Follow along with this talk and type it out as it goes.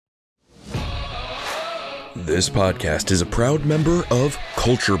This podcast is a proud member of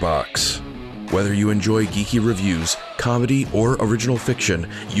Culture Box. Whether you enjoy geeky reviews, comedy, or original fiction,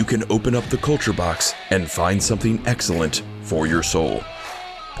 you can open up the Culture Box and find something excellent for your soul.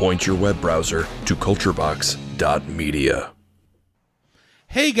 Point your web browser to culturebox.media.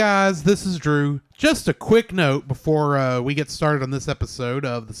 Hey guys, this is Drew. Just a quick note before we get started on this episode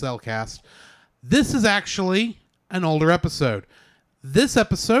of the Cellcast. This is actually an older episode. This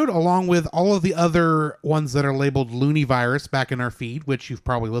episode, along with all of the other ones that are labeled LooneyVirus back in our feed, which you've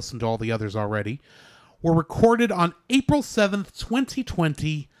probably listened to all the others already, were recorded on April 7th,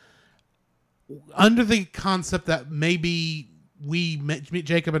 2020, under the concept that maybe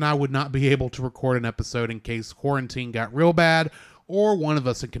Jacob and I would not be able to record an episode in case quarantine got real bad, or one of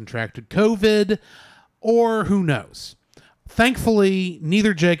us had contracted COVID, or who knows. Thankfully,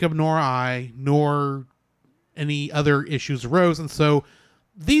 neither Jacob nor I, nor any other issues arose, and so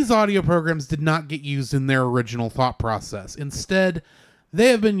these audio programs did not get used in their original thought process. Instead, they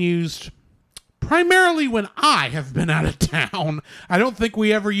have been used primarily when I have been out of town. I don't think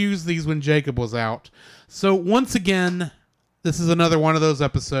we ever used these when Jacob was out. So once again, this is another one of those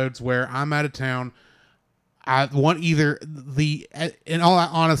episodes where I'm out of town. I want either in all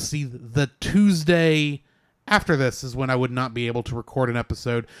honesty, the Tuesday after this is when I would not be able to record an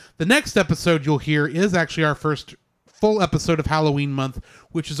episode. The next episode you'll hear is actually our first full episode of Halloween month,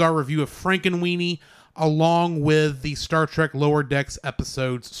 which is our review of Frankenweenie, along with the Star Trek Lower Decks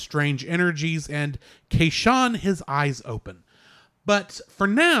episodes Strange Energies and Kayshawn His Eyes Open. But for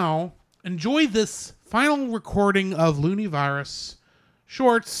now, enjoy this final recording of LooneyVirus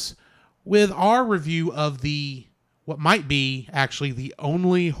Shorts with our review of what might be actually the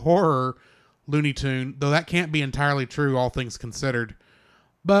only horror Looney Tune, though that can't be entirely true, all things considered.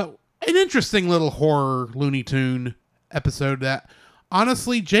 But an interesting little horror Looney Tune episode that,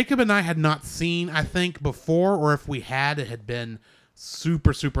 honestly, Jacob and I had not seen, I think, before, or if we had, it had been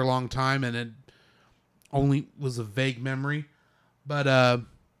super, super long time, and it only was a vague memory. But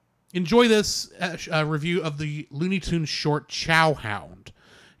enjoy this review of the Looney Tunes short Chowhound.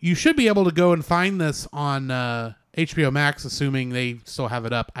 You should be able to go and find this on HBO Max, assuming they still have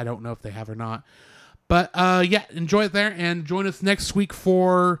it up. I don't know if they have or not. But yeah, enjoy it there, and join us next week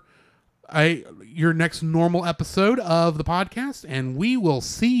for your next normal episode of the podcast, and we will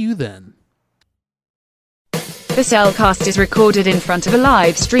see you then. The Cellcast is recorded in front of a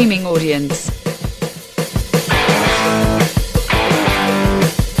live streaming audience.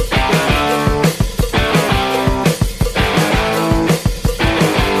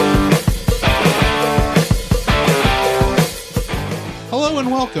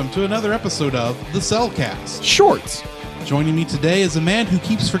 Welcome to another episode of the Cellcast Shorts. Joining me today is a man who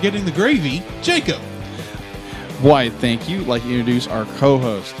keeps forgetting the gravy, Jacob. Why, thank you. I'd like to introduce our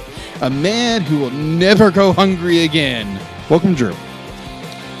co-host, a man who will never go hungry again. Welcome, Drew.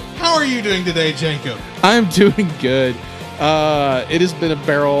 How are you doing today, Jacob? I'm doing good. It has been a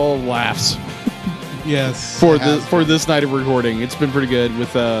barrel of laughs. Yes. For this night of recording, it's been pretty good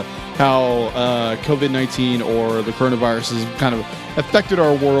with how COVID-19 or the coronavirus has kind of affected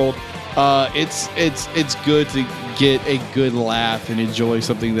our world. It's good to get a good laugh and enjoy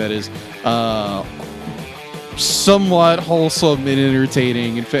something that is somewhat wholesome and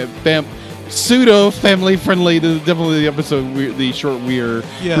entertaining and pseudo family friendly. Definitely the episode, the short we're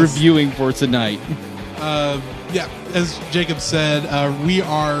reviewing for tonight. Yeah, as Jacob said, we're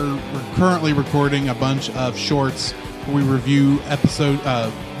currently recording a bunch of shorts where we review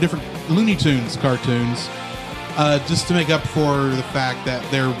different Looney Tunes cartoons, just to make up for the fact that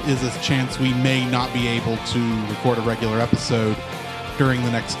there is a chance we may not be able to record a regular episode during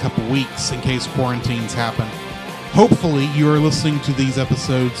the next couple weeks in case quarantines happen. Hopefully, you are listening to these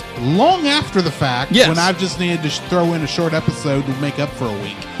episodes long after the fact, when I've just needed to throw in a short episode to make up for a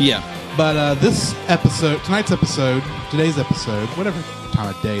week. Yeah. But today's episode, whatever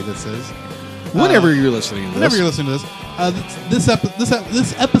time of day this is, whenever you're listening to this, this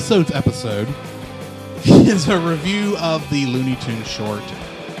episode's episode is a review of the Looney Tunes short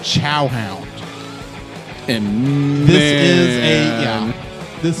Chowhound. And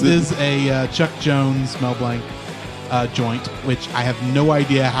this is a Chuck Jones Mel Blanc joint, which I have no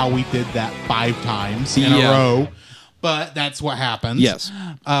idea how we did that 5 times in a row. But that's what happens. Yes.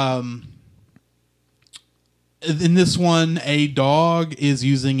 In this one, a dog is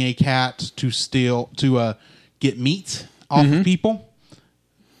using a cat to get meat off of people.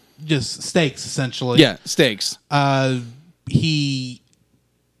 Just steaks, essentially. Yeah, steaks. He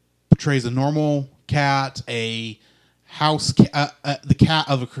portrays a normal cat, a house cat, the cat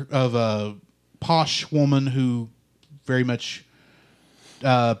of a posh woman who very much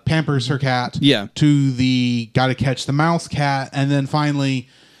pampers her cat. Yeah. To the gotta catch the mouse cat, and then finally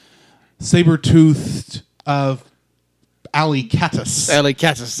saber-toothed Alley Catus.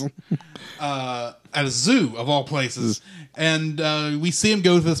 At a zoo of all places, and we see him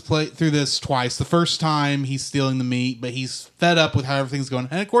go through this twice. The first time he's stealing the meat, but he's fed up with how everything's going,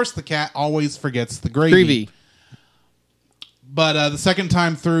 and of course the cat always forgets the gravy. But the second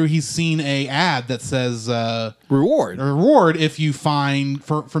time through, he's seen a ad that says reward if you find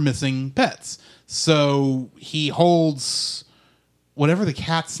for missing pets. So he holds whatever the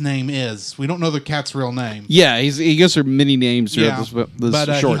cat's name is. We don't know the cat's real name. Yeah, he gives her many names throughout this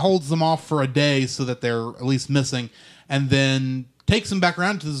but short. he holds them off for a day so that they're at least missing, and then takes them back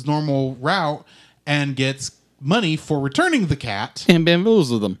around to his normal route and gets money for returning the cat. And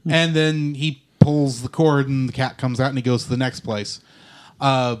bamboozles them. And then he pulls the cord and the cat comes out and he goes to the next place.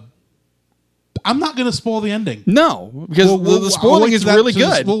 I'm not going to spoil the ending. No, because the spoiling is really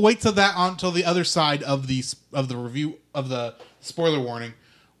good. We'll wait till that until the other side of the review of the spoiler warning,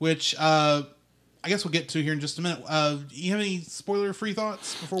 which I guess we'll get to here in just a minute. Do you have any spoiler-free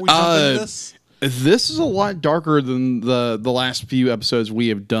thoughts before we jump into this? This is a lot darker than the last few episodes we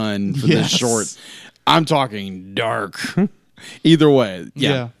have done for this short. I'm talking dark. Either way,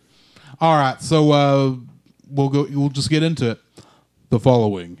 yeah. All right, so we'll just get into it. The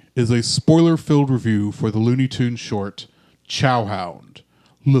following is a spoiler-filled review for the Looney Tunes short Chowhound.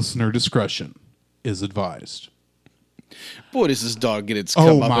 Listener discretion is advised. Boy, does this dog get its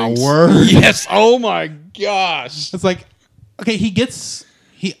comeuppance. Oh, my word. Yes. Oh, my gosh. It's like, okay,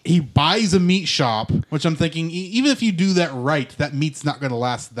 he buys a meat shop, which I'm thinking, even if you do that right, that meat's not going to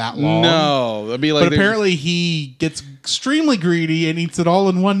last that long. No. That'd be like but apparently he gets extremely greedy and eats it all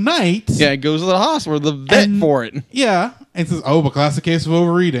in one night. Yeah, goes to the hospital, the vet for it. Yeah. And says, a classic case of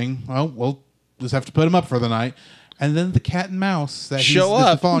overeating. Well, we'll just have to put him up for the night. And then the cat and mouse that show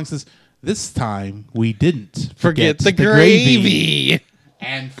up. The following says, this time we didn't forget the gravy.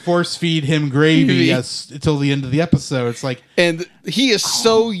 And force feed him gravy until the end of the episode. It's like, and he is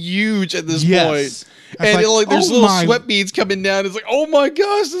so huge at this point. And there's little sweat beads coming down. It's like, oh my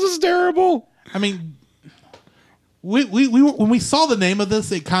gosh, this is terrible. I mean, we when we saw the name of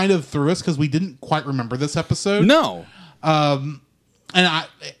this, it kind of threw us because we didn't quite remember this episode. No. And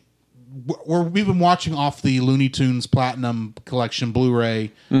we've been watching off the Looney Tunes Platinum Collection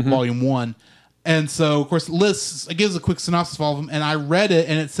Blu-ray Volume 1. And so, of course, Liz gives a quick synopsis of all of them. And I read it,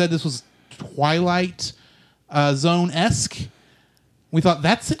 and it said this was Twilight Zone-esque. We thought,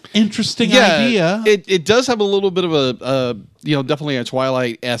 that's an interesting idea. It does have a little bit of a definitely a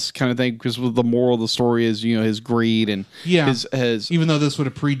Twilight-esque kind of thing, because the moral of the story is, his greed and his... Even though this would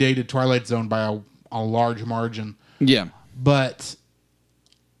have predated Twilight Zone by a large margin. Yeah. But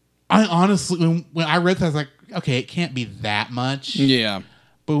I honestly, when I read that, I was like, okay, it can't be that much. Yeah.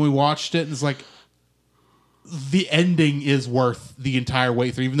 But when we watched it, and it's like, the ending is worth the entire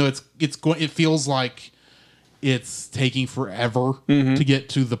way through, even though it feels like it's taking forever to get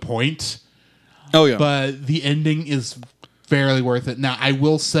to the point. Oh yeah. But the ending is fairly worth it. Now, I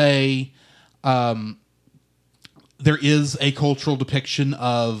will say, there is a cultural depiction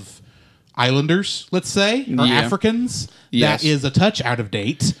of islanders, let's say, or Africans. Yes. That is a touch out of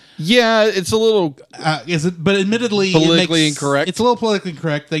date. Yeah, it's a little... But admittly... Politically incorrect. It's a little politically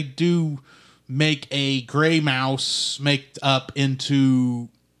incorrect. They do make a gray mouse make up into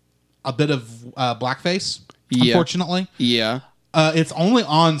a bit of blackface, unfortunately. Yeah. It's only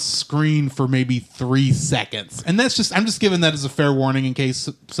on screen for maybe 3 seconds. And that's I'm just giving that as a fair warning in case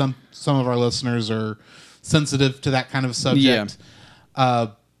some of our listeners are sensitive to that kind of subject. Yeah.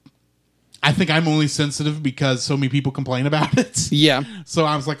 I think I'm only sensitive because so many people complain about it. Yeah. So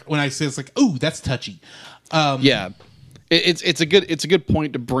I was like, when I say it's like, oh, that's touchy. Yeah. It's a good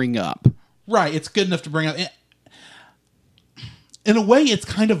point to bring up. Right. It's good enough to bring up. In a way, it's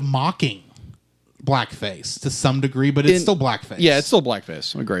kind of mocking blackface to some degree, but it's still blackface. Yeah, it's still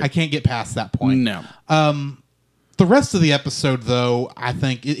blackface. Agreed. I can't get past that point. No. The rest of the episode, though, I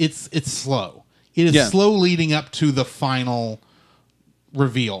think it's slow. It is slow leading up to the final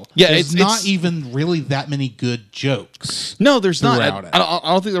reveal. Yeah, there's not even really that many good jokes. No, there's not. I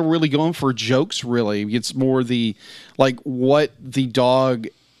don't think they're really going for jokes. Really, it's more what the dog,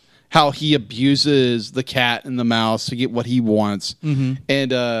 how he abuses the cat and the mouse to get what he wants,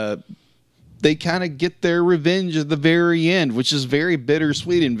 and they kind of get their revenge at the very end, which is very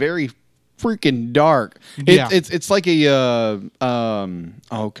bittersweet and very freaking dark. It's like a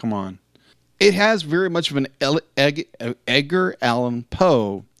oh, come on. It has very much of an Edgar Allan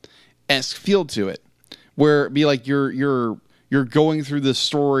Poe-esque feel to it, where it'd be like you're you're going through this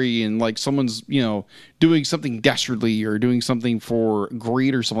story and like someone's, doing something dastardly or doing something for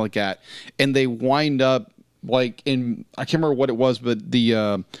greed or something like that, and they wind up like in, I can't remember what it was, but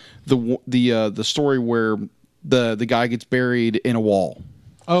the story where the guy gets buried in a wall.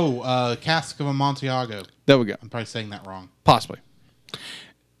 Oh, Cask of Amontillado. There we go. I'm probably saying that wrong. Possibly.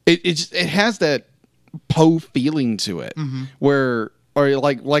 It has that Poe feeling to it, where, or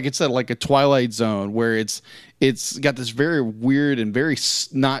like it said, like a Twilight Zone, where it's got this very weird and very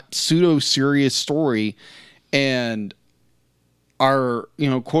not pseudo serious story, and our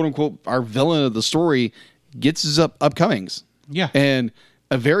quote unquote our villain of the story gets his upcomings. Yeah, and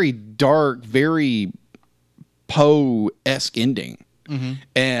a very dark, very Poe-esque ending.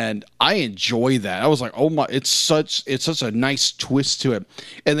 And I enjoy that. I was like, oh my, it's such a nice twist to it.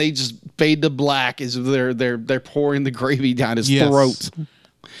 And they just fade to black as they're pouring the gravy down his throat.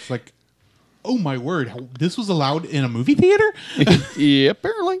 It's like, oh my word, this was allowed in a movie theater? Yeah,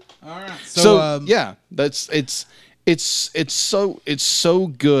 apparently. All right. So yeah, that's it's so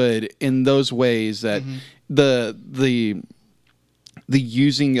good in those ways that the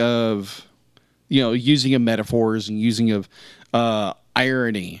using of metaphors and using of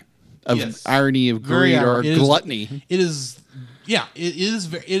irony of greed or gluttony. It is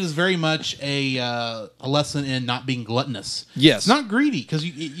very much a lesson in not being gluttonous. Yes, it's not greedy, because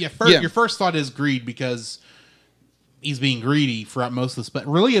your first thought is greed because he's being greedy throughout most of this, but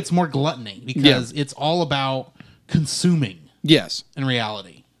really it's more gluttony because it's all about consuming. Yes, in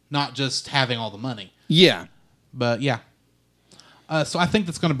reality, not just having all the money. Yeah, but yeah. So I think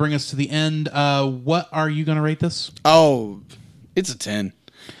that's going to bring us to the end. What are you going to rate this? Oh, it's a 10.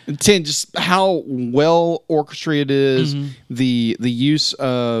 10, just how well orchestrated it is. The use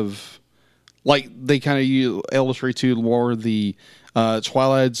of, like, they kind of illustrate to more the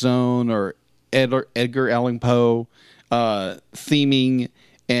Twilight Zone or Edgar Allan Poe theming,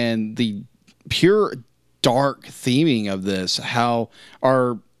 and the pure dark theming of this. How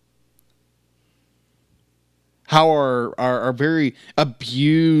our very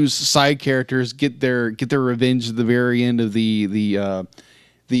abused side characters get their revenge at the very end of the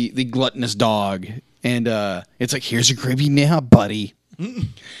gluttonous dog, and it's like, here's your gravy now, buddy.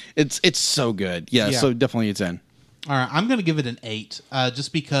 It's so good. Yeah, so definitely a 10. All right, I'm going to give it an 8,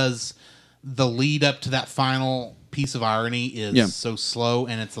 just because the lead up to that final piece of irony is so slow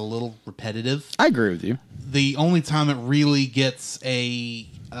and it's a little repetitive. I agree with you. The only time it really gets it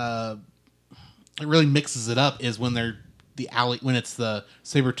really mixes it up is when when it's the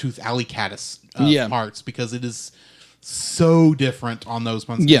saber-toothed alley caddis parts, because it is so different on those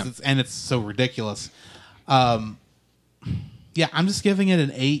ones. It's so ridiculous. I'm just giving it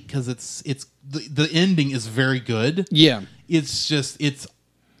an 8 because the ending is very good. Yeah,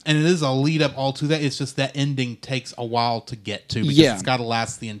 and it is a lead up all to that. It's just that ending takes a while to get to because it's got to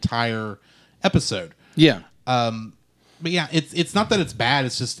last the entire episode. Yeah. But yeah, it's not that it's bad.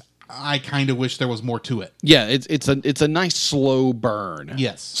 It's just I kind of wish there was more to it. Yeah, it's a nice slow burn.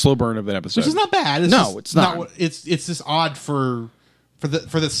 Yes, slow burn of an episode, which is not bad. It's not. It's just odd for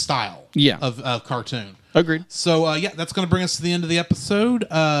this style. Of cartoon. Agreed. So that's going to bring us to the end of the episode.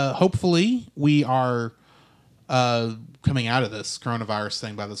 Hopefully, we are coming out of this coronavirus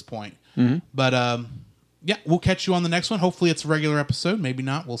thing by this point. But we'll catch you on the next one. Hopefully, it's a regular episode. Maybe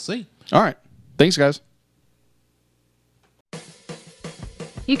not. We'll see. All right. Thanks, guys.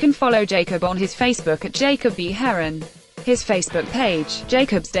 You can follow Jacob on his Facebook at Jacob B. Heron. His Facebook page,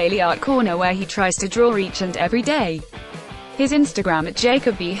 Jacob's Daily Art Corner, where he tries to draw each and every day. His Instagram at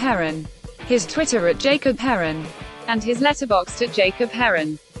Jacob B. Heron. His Twitter at Jacob Heron. And his Letterboxd at Jacob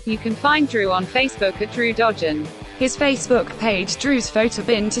Heron. You can find Drew on Facebook at Drew Dodgen. His Facebook page, Drew's Photo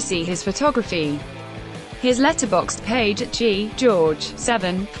Bin, to see his photography. His Letterboxd page at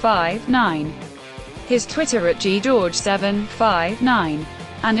GGeorge759. His Twitter at GGeorge759.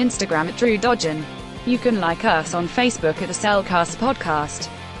 And Instagram at Drew Dodgen. You can like us on Facebook at the Cellcast Podcast,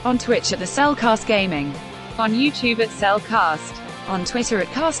 on Twitch at the Cellcast Gaming, on YouTube at Cellcast, on Twitter at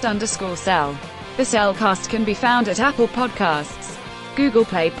cast_cell. The Cellcast can be found at Apple Podcasts, Google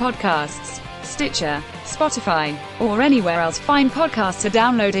Play Podcasts, Stitcher, Spotify, or anywhere else fine podcasts are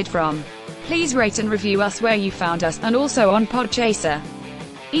downloaded from. Please rate and review us where you found us, and also on Podchaser.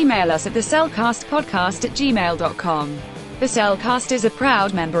 Email us at thecellcastpodcast@gmail.com. The Cellcast is a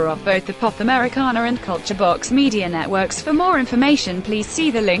proud member of both the Pop Americana and Culture Box media networks. For more information, please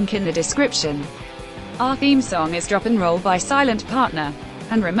see the link in the description. Our theme song is Drop and Roll by Silent Partner.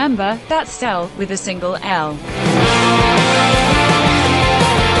 And remember, that's Cell with a single L.